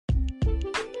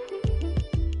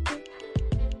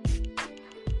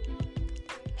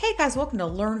Hey guys, welcome to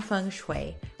Learn Feng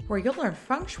Shui, where you'll learn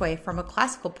Feng Shui from a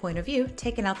classical point of view,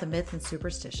 taking out the myth and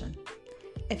superstition.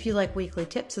 If you like weekly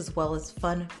tips as well as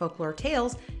fun folklore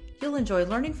tales, you'll enjoy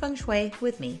learning Feng Shui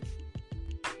with me.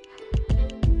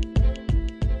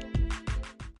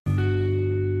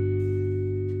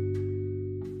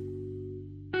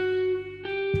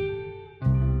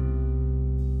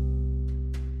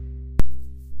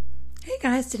 Hey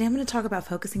guys, today I'm going to talk about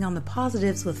focusing on the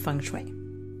positives with Feng Shui.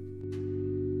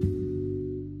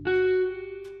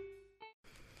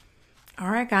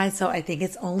 Alright guys, so I think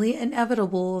it's only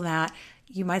inevitable that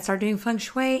you might start doing Feng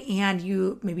Shui and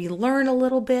you maybe learn a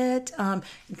little bit and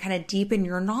kind of deepen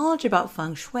your knowledge about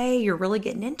Feng Shui. You're really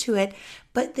getting into it,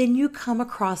 but then you come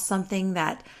across something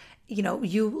that,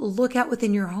 you look at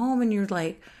within your home and you're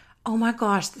like, oh my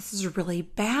gosh, this is really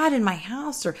bad in my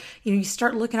house. Or, you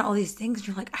start looking at all these things and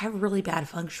you're like, I have really bad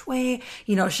Feng Shui.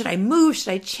 Should I move?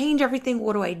 Should I change everything?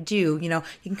 What do I do? You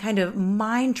can kind of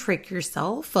mind trick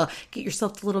yourself, get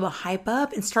yourself a little bit hype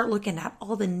up and start looking at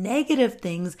all the negative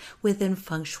things within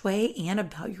Feng Shui and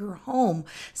about your home.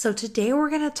 So today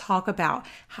we're going to talk about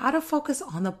how to focus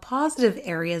on the positive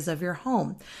areas of your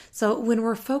home. So when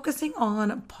we're focusing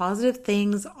on positive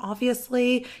things,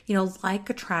 obviously, like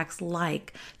attracts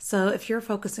like. So if you're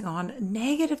focusing on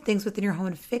negative things within your home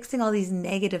and fixing all these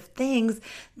negative things,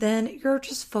 then you're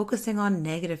just focusing on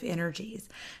negative energies.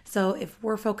 So if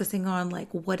we're focusing on like,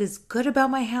 what is good about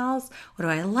my house? What do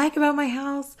I like about my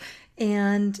house?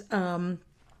 And,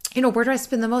 where do I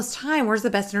spend the most time? Where's the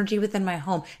best energy within my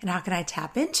home? And how can I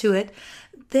tap into it?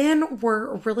 Then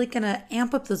we're really going to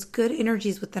amp up those good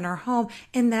energies within our home.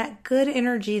 And that good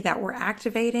energy that we're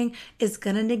activating is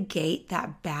going to negate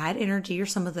that bad energy or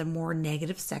some of the more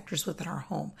negative sectors within our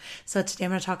home. So today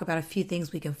I'm going to talk about a few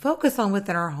things we can focus on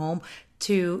within our home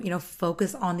to,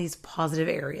 focus on these positive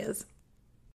areas.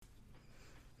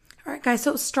 All right, guys,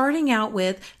 so starting out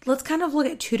with, let's kind of look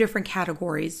at two different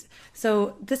categories.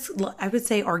 So this, I would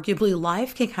say arguably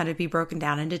life can kind of be broken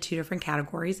down into two different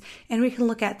categories, and we can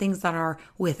look at things that are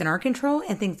within our control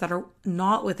and things that are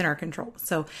not within our control.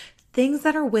 So things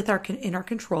that are in our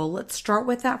control, let's start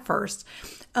with that first.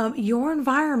 Your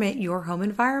environment, your home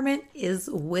environment is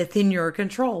within your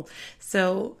control.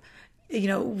 So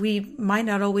we might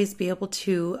not always be able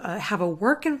to have a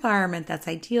work environment that's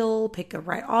ideal, pick a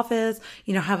right office,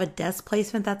 have a desk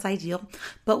placement that's ideal.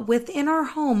 But within our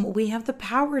home, we have the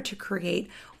power to create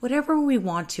whatever we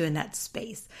want to in that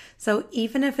space. So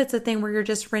even if it's a thing where you're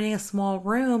just renting a small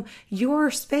room,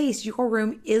 your space, your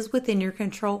room is within your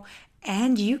control.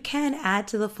 And you can add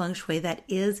to the Feng Shui that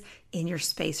is in your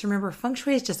space. Remember, Feng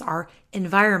Shui is just our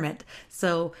environment.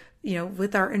 So,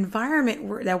 with our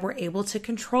environment that we're able to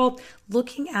control,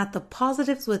 looking at the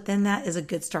positives within that is a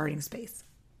good starting space.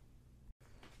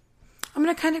 I'm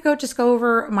going to kind of go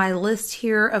over my list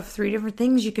here of 3 different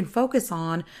things you can focus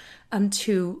on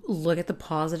to look at the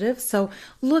positives. So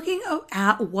looking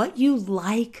at what you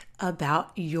like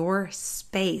about your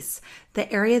space,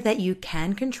 the area that you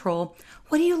can control,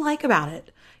 what do you like about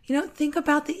it? Think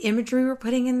about the imagery we're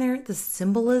putting in there, the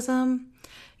symbolism.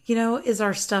 Is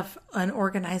our stuff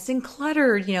unorganized and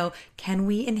cluttered? Can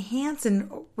we enhance and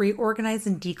reorganize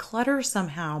and declutter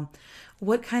somehow?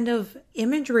 What kind of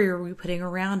imagery are we putting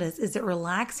around us? Is it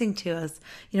relaxing to us?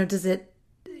 Does it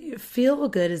feel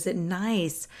good? Is it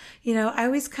nice? I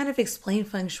always kind of explain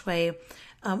Feng Shui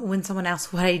when someone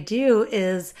asks what I do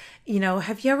is,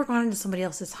 have you ever gone into somebody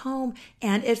else's home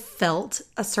and it felt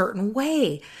a certain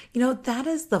way? That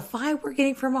is the vibe we're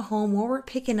getting from a home, what we're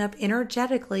picking up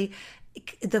energetically.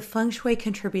 The Feng Shui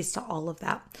contributes to all of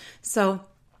that. So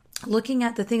looking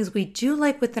at the things we do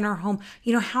like within our home,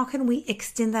 how can we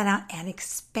extend that out and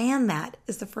expand that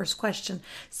is the first question.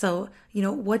 So,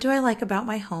 what do I like about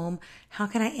my home? How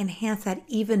can I enhance that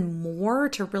even more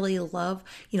to really love,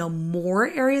 more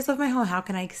areas of my home? How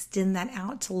can I extend that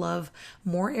out to love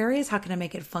more areas? How can I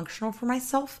make it functional for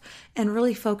myself? And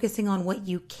really focusing on what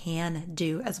you can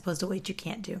do as opposed to what you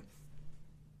can't do.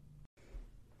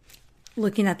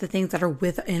 Looking at the things that are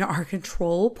within our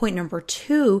control. Point number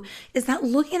 2 is that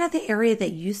looking at the area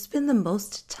that you spend the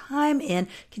most time in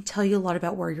can tell you a lot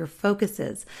about where your focus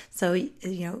is. So,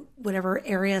 whatever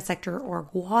area, sector, or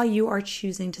gua you are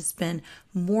choosing to spend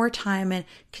more time in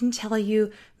can tell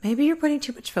you maybe you're putting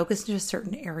too much focus into a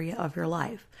certain area of your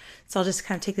life. So I'll just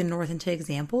kind of take the north into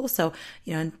example. So,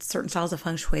 in certain styles of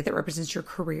Feng Shui that represents your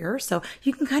career. So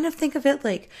you can kind of think of it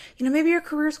like, maybe your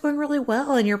career is going really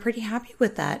well and you're pretty happy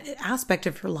with that aspect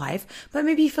of your life, but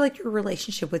maybe you feel like your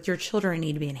relationship with your children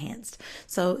need to be enhanced.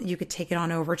 So you could take it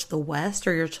on over to the west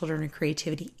or your children and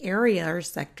creativity area or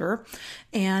sector,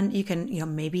 and you can,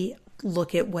 maybe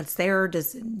look at what's there.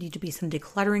 Does it need to be some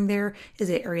decluttering there? Is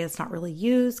it an area that's not really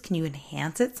used? Can you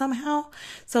enhance it somehow?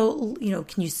 So,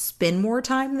 can you spend more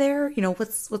time there?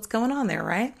 What's going on there,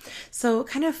 right? So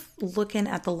kind of looking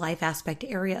at the life aspect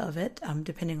area of it,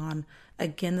 depending on,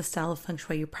 again, the style of feng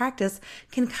shui you practice,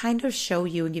 can kind of show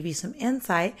you and give you some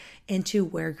insight into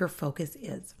where your focus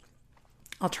is.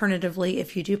 Alternatively,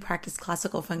 if you do practice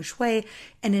classical feng shui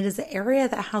and it is an area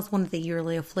that has one of the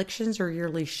yearly afflictions or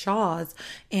yearly shas,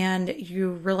 and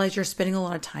you realize you're spending a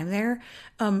lot of time there,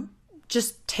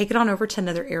 just take it on over to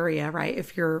another area, right?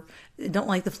 If you don't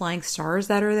like the flying stars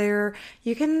that are there,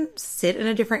 you can sit in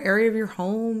a different area of your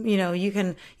home. You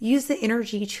can use the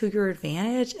energy to your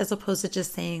advantage as opposed to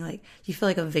just saying like you feel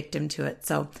like a victim to it.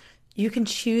 So you can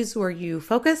choose where you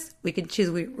focus. We can choose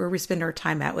where we spend our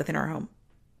time at within our home.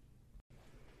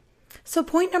 So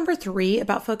point number 3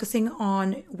 about focusing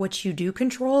on what you do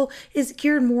control is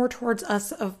geared more towards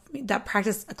us that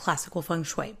practice a classical feng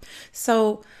shui.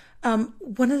 So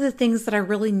one of the things that I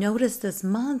really noticed this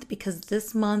month, because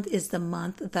this month is the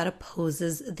month that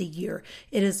opposes the year,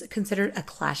 it is considered a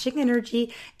clashing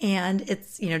energy, and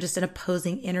it's, just an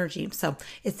opposing energy. So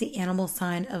it's the animal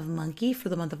sign of monkey for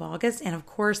the month of August. And of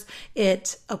course,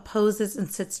 it opposes and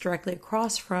sits directly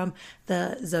across from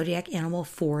the zodiac animal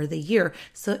for the year.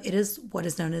 So it is what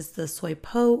is known as the Sui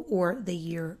Po, or the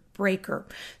year breaker.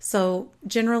 So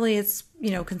generally it's,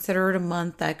 considered a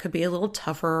month that could be a little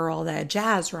tougher, all that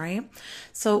jazz, right?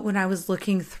 So when I was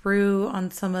looking through on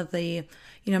some of the,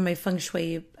 my feng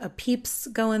shui peeps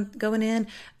going in,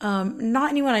 not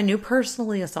anyone I knew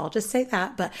personally, so I'll just say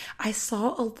that, but I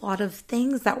saw a lot of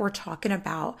things that were talking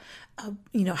about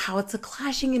how it's a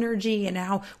clashing energy and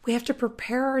how we have to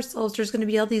prepare ourselves. There's going to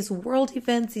be all these world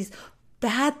events, these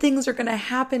bad things are going to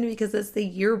happen because it's the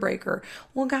year breaker.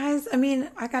 Well, guys,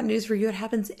 I got news for you. It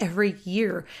happens every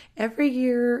year. Every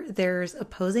year there's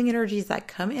opposing energies that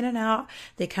come in and out.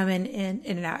 They come in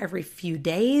and out every few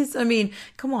days.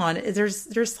 Come on.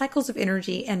 There's cycles of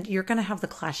energy, and you're going to have the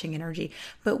clashing energy,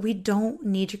 but we don't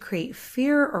need to create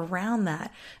fear around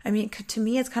that. To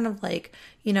me, it's kind of like,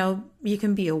 you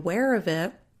can be aware of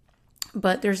it,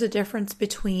 but there's a difference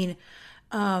between,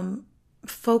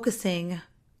 focusing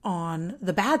on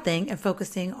the bad thing and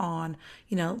focusing on,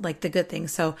 like the good thing.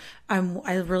 So I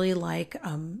really like,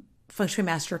 Feng Shui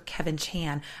master Kevin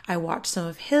Chan. I watched some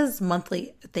of his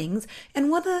monthly things.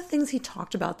 And one of the things he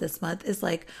talked about this month is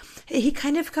like, he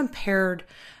kind of compared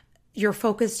your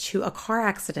focus to a car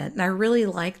accident. And I really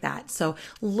like that. So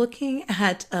looking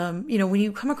at, when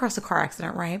you come across a car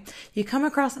accident, right? You come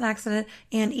across an accident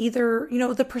and either,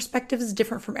 the perspective is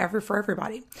different for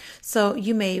everybody. So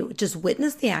you may just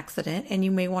witness the accident and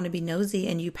you may want to be nosy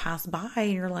and you pass by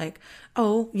and you're like,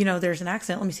 oh, there's an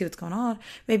accident. Let me see what's going on.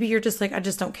 Maybe you're just like, I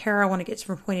just don't care. I want to get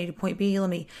from point A to point B. Let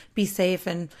me be safe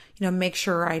and, make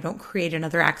sure I don't create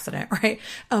another accident, right?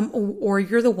 Or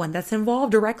you're the one that's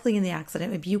involved directly in the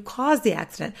accident. Maybe you caused the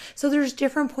accident. So there's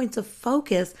different points of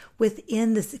focus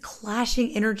within this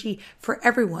clashing energy for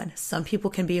everyone. Some people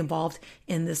can be involved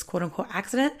in this quote unquote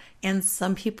accident, and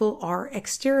some people are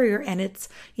exterior, and it's,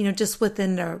 just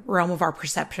within the realm of our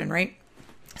perception, right?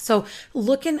 So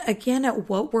looking again at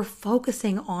what we're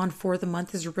focusing on for the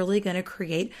month is really going to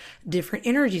create different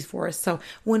energies for us. So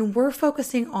when we're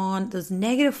focusing on those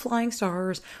negative flying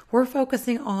stars, we're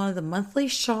focusing on the monthly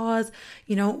shas,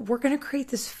 we're going to create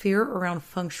this fear around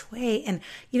feng shui and,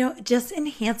 just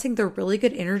enhancing the really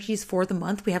good energies for the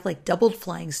month. We have like doubled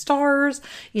flying stars,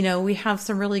 we have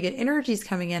some really good energies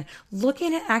coming in.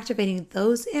 Looking at activating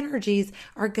those energies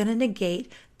are going to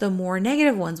negate the more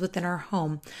negative ones within our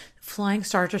home. Flying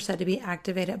stars are said to be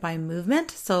activated by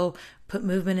movement. So put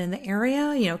movement in the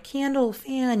area, candle,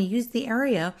 fan, use the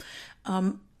area,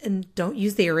 and don't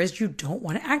use the areas you don't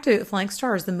want to activate with flying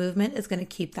stars. The movement is going to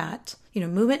keep that,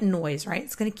 movement and noise, right?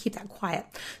 It's going to keep that quiet.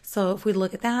 So if we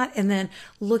look at that and then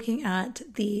looking at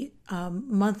the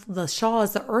month, the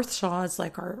shas, the earth shas,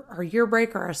 like our year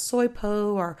break or our Sui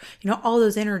Po or, all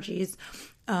those energies,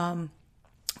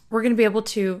 we're going to be able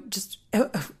to just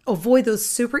avoid those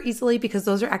super easily because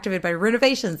those are activated by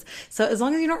renovations. So as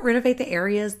long as you don't renovate the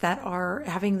areas that are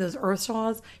having those earth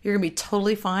shawls, you're going to be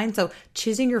totally fine. So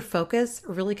choosing your focus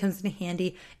really comes in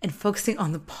handy, and focusing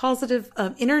on the positive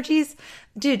energies,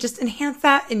 just enhance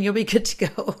that and you'll be good to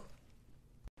go.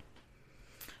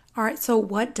 All right. So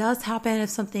what does happen if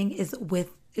something is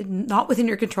not within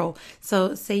your control?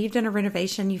 So say you've done a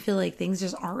renovation, you feel like things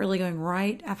just aren't really going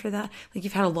right after that. Like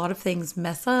you've had a lot of things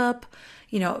mess up,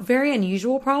 very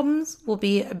unusual problems will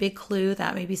be a big clue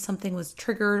that maybe something was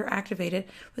triggered or activated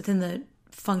within the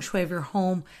feng shui of your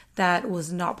home that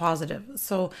was not positive.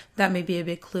 So that may be a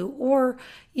big clue. Or,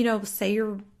 say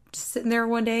you're just sitting there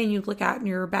one day and you look out in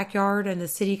your backyard and the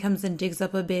city comes and digs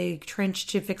up a big trench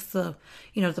to fix the,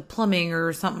 the plumbing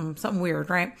or something weird,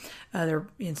 right? They're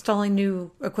installing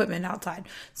new equipment outside.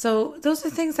 So those are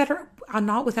things that are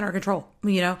not within our control.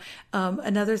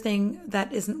 Another thing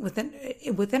that isn't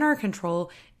within our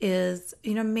control is,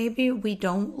 maybe we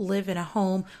don't live in a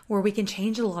home where we can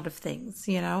change a lot of things.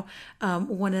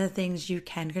 One of the things you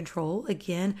can control,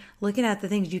 again, looking at the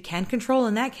things you can control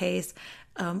in that case,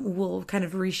 will kind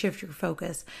of reshift your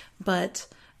focus. But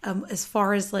as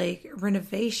far as like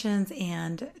renovations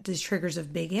and these triggers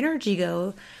of big energy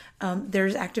go,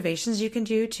 there's activations you can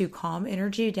do to calm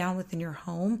energy down within your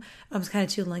home. It's kind of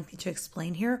too lengthy to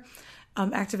explain here.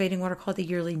 Activating what are called the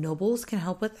yearly nobles can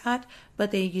help with that,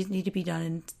 but they need to be done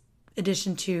in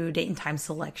addition to date and time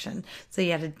selection. So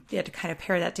you have to kind of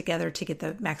pair that together to get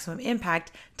the maximum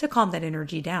impact to calm that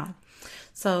energy down.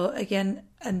 So again,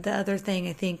 and the other thing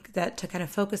I think that to kind of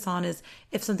focus on is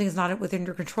if something's not within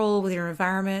your control, within your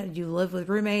environment, you live with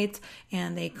roommates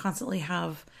and they constantly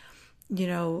have,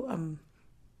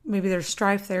 maybe there's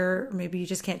strife there, maybe you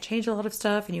just can't change a lot of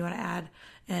stuff and you want to add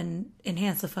and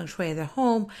enhance the feng shui of the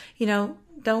home,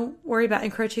 don't worry about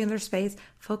encroaching in their space.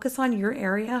 Focus on your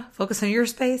area, focus on your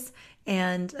space.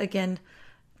 And again,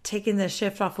 taking the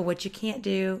shift off of what you can't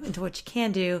do into what you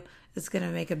can do is going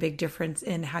to make a big difference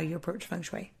in how you approach feng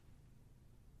shui.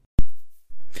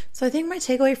 So I think my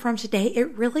takeaway from today,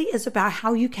 it really is about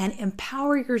how you can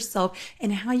empower yourself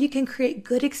and how you can create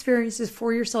good experiences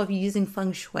for yourself using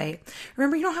feng shui.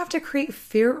 Remember, you don't have to create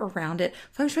fear around it.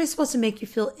 Feng shui is supposed to make you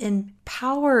feel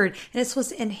empowered and it's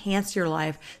supposed to enhance your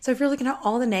life. So if you're looking at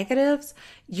all the negatives,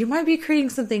 you might be creating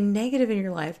something negative in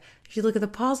your life. If you look at the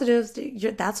positives,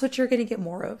 that's what you're going to get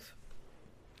more of.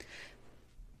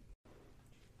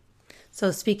 So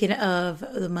speaking of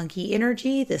the monkey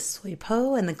energy, the Sui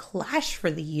Po and the clash for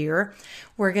the year,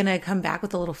 we're going to come back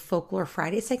with a little Folklore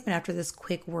Friday segment after this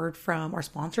quick word from our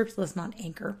sponsor, Listen on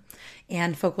Anchor.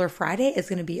 And Folklore Friday is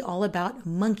going to be all about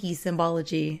monkey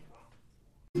symbology.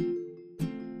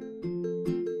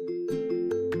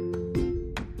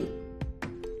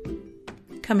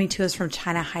 Coming to us from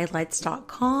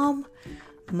ChinaHighlights.com,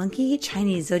 monkey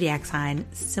Chinese zodiac sign,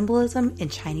 symbolism in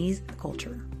Chinese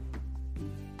culture.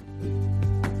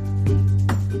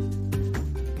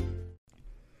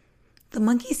 The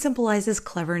monkey symbolizes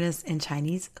cleverness in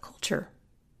Chinese culture.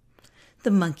 The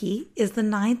monkey is the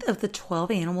 9th of the 12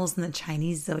 animals in the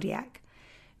Chinese zodiac.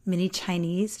 Many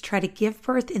Chinese try to give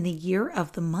birth in the year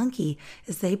of the monkey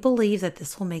as they believe that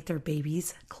this will make their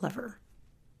babies clever.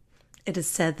 It is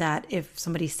said that if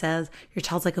somebody says your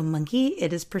child's like a monkey,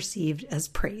 it is perceived as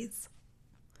praise.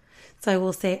 So I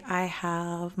will say I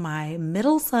have my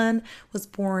middle son was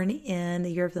born in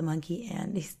the year of the monkey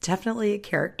and he's definitely a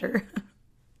character.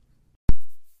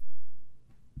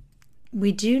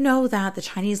 We do know that the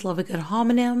Chinese love a good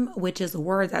homonym, which is a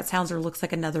word that sounds or looks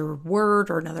like another word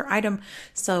or another item.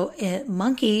 So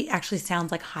monkey actually sounds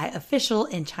like high official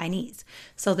in Chinese.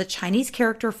 So the Chinese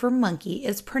character for monkey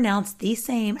is pronounced the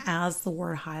same as the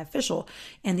word high official.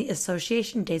 And the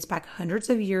association dates back hundreds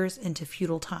of years into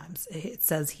feudal times. It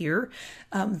says here,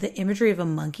 the imagery of a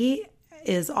monkey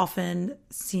is often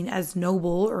seen as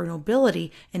noble or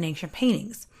nobility in ancient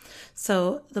paintings.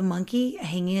 So the monkey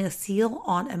hanging a seal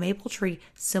on a maple tree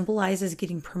symbolizes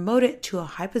getting promoted to a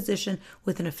high position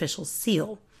with an official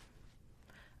seal.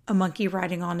 A monkey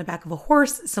riding on the back of a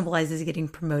horse symbolizes getting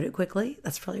promoted quickly.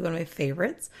 That's probably one of my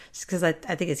favorites, just because I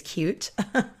think it's cute.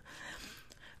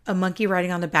 A monkey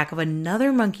riding on the back of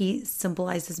another monkey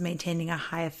symbolizes maintaining a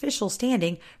high official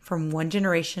standing from one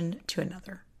generation to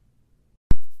another.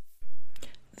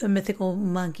 The mythical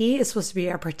monkey is supposed to be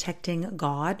a protecting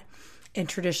god. In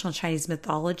traditional Chinese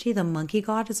mythology, the monkey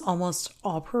god is almost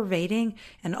all-pervading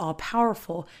and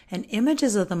all-powerful, and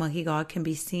images of the monkey god can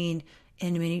be seen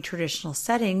in many traditional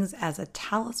settings as a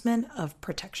talisman of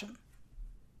protection.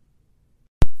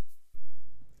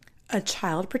 A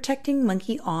child-protecting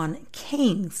monkey on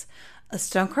canes. A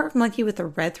stone-carved monkey with a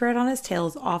red thread on his tail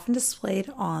is often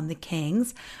displayed on the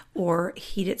canes or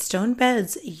heated stone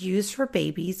beds used for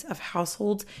babies of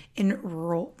households in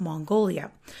rural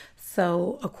Mongolia.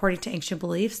 So, according to ancient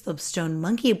beliefs, the stone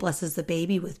monkey blesses the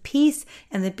baby with peace,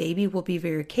 and the baby will be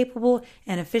very capable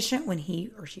and efficient when he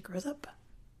or she grows up.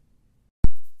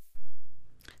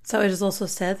 So it is also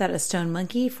said that a stone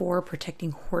monkey for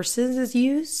protecting horses is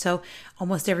used. So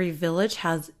almost every village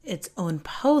has its own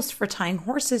post for tying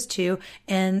horses to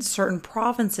in certain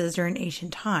provinces during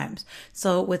ancient times.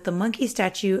 So with the monkey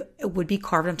statue, it would be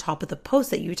carved on top of the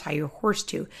post that you tie your horse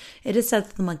to. It is said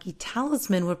that the monkey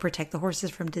talisman would protect the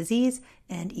horses from disease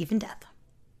and even death.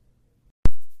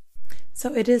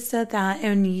 So it is said that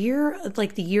in the year of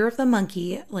the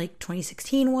monkey, like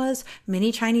 2016 was,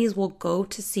 many Chinese will go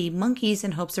to see monkeys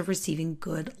in hopes of receiving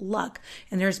good luck.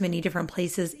 And there's many different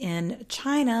places in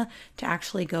China to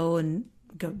actually go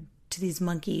to these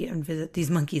and visit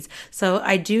these monkeys. So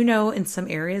I do know in some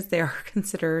areas they are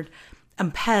considered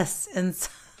pests, and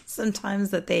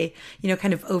sometimes that they,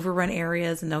 kind of overrun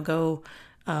areas and they'll go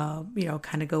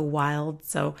kind of go wild.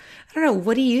 So I don't know.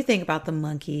 What do you think about the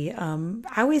monkey? I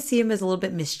always see him as a little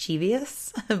bit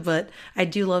mischievous, but I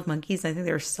do love monkeys. I think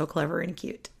they're so clever and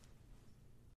cute.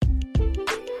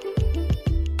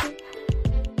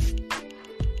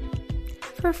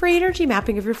 For a free energy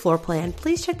mapping of your floor plan,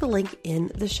 please check the link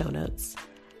in the show notes.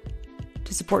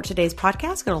 To support today's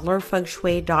podcast, go to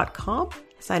learnfengshui.com,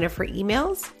 sign up for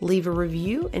emails, leave a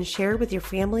review, and share with your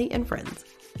family and friends.